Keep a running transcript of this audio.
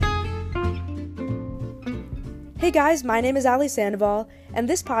Hey guys, my name is Ali Sandoval, and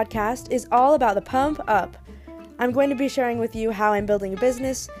this podcast is all about the Pump Up. I'm going to be sharing with you how I'm building a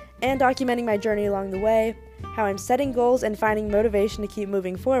business and documenting my journey along the way, how I'm setting goals and finding motivation to keep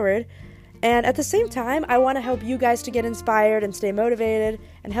moving forward, and at the same time, I want to help you guys to get inspired and stay motivated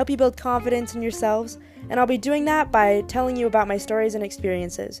and help you build confidence in yourselves, and I'll be doing that by telling you about my stories and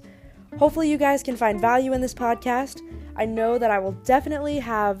experiences. Hopefully you guys can find value in this podcast. I know that I will definitely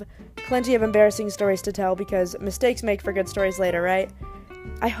have plenty of embarrassing stories to tell because mistakes make for good stories later, right?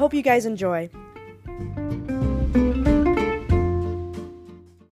 I hope you guys enjoy.